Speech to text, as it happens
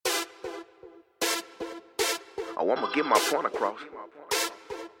Oh, I'ma get my point across.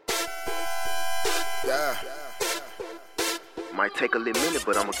 Yeah. Might take a little minute,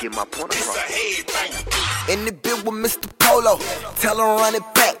 but I'ma get my point across. In the bit with Mr. Polo, tell him run it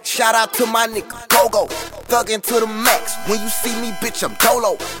back. Shout out to my nigga Go-Go, thuggin' to the max. When you see me, bitch, I'm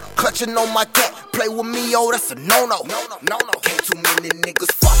dolo. Clutching on my cat, play with me, oh, that's a no-no. No. Can't too many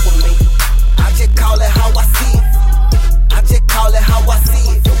niggas fuck with me. I just call it how I see it. I just call it how I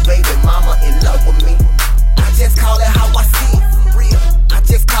see it. Your baby mama in love with me. I just call it how I see it. Real. I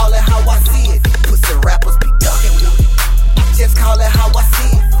just call it how I see it. Pussy rappers be ducking me. I just call it how I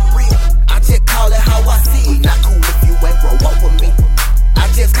see it. Real. I just call it how I see it. We not cool if you ain't grow up with me. I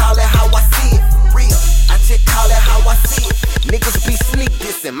just call it how I see it. Real. I just call it how I see it. Niggas be sneak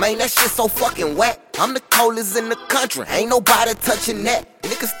dissing, man, that shit so fucking whack. I'm the coldest in the country, ain't nobody touching that.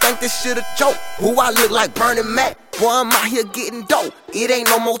 Niggas think this shit a joke, who I look like Burning Mac. Boy, I'm out here getting dope, it ain't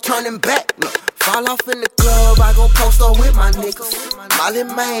no more turning back. Look, fall off in the club, I gon' post up with my niggas. Molly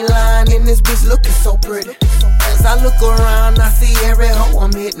main line in this bitch looking so pretty. As I look around, I see every hoe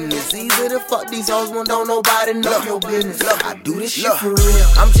I'm hitting. It's easy to fuck these hoes when don't nobody know your business. I do this shit for real,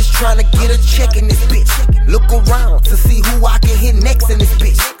 I'm just trying to get a check in this bitch. Look around to see who I can hit next in this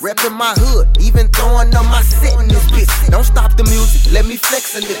bitch. Reppin' my hood, even throwing up my set in this bitch. Don't stop the music, let me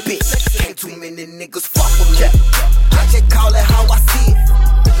flex in this bitch. Can't too many niggas fuck with me. I just call it how I see it.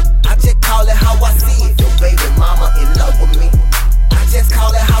 I just call it how I see it. Your baby mama in love with me. I just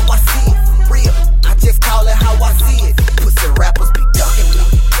call it how I see it. Real. I just call it how I see it. Pussy rappers be ducking me.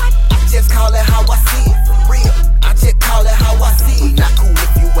 I just call it how I see it. Real. I just call it how I see it. We not cool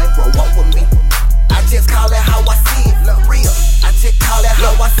if you ain't grow up with me. I just call it how I see it. Real. I just call it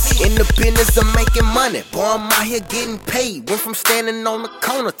how I see it. In the business of making money, boy, I'm out here getting paid. Went from standing on the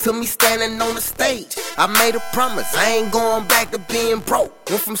corner to me standing on the stage. I made a promise, I ain't going back to being broke.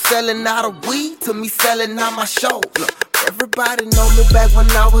 Went from selling out of weed to me selling out my shows. Look, everybody know me back when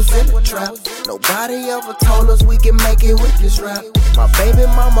I was in the trap. Nobody ever told us we can make it with this rap. My baby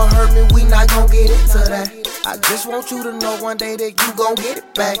mama heard me, we not gon' get into that. I just want you to know one day that you gon' get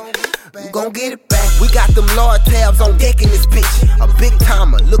it back. You gon' get it back. We got them Lord tabs on deck in this bitch. A big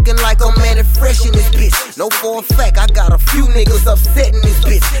timer, looking like I'm man and fresh in this bitch. Know for a fact I got a few niggas upset in this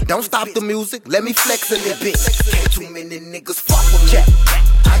bitch. Don't stop the music, let me flex in this bitch. Can't too many niggas fuck with me.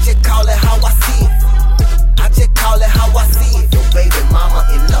 I just call it how I see it. I just call it how I see it. Your baby mama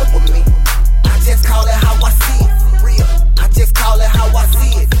in love with me. I just call it how I see it. Real. I just call it how I see it.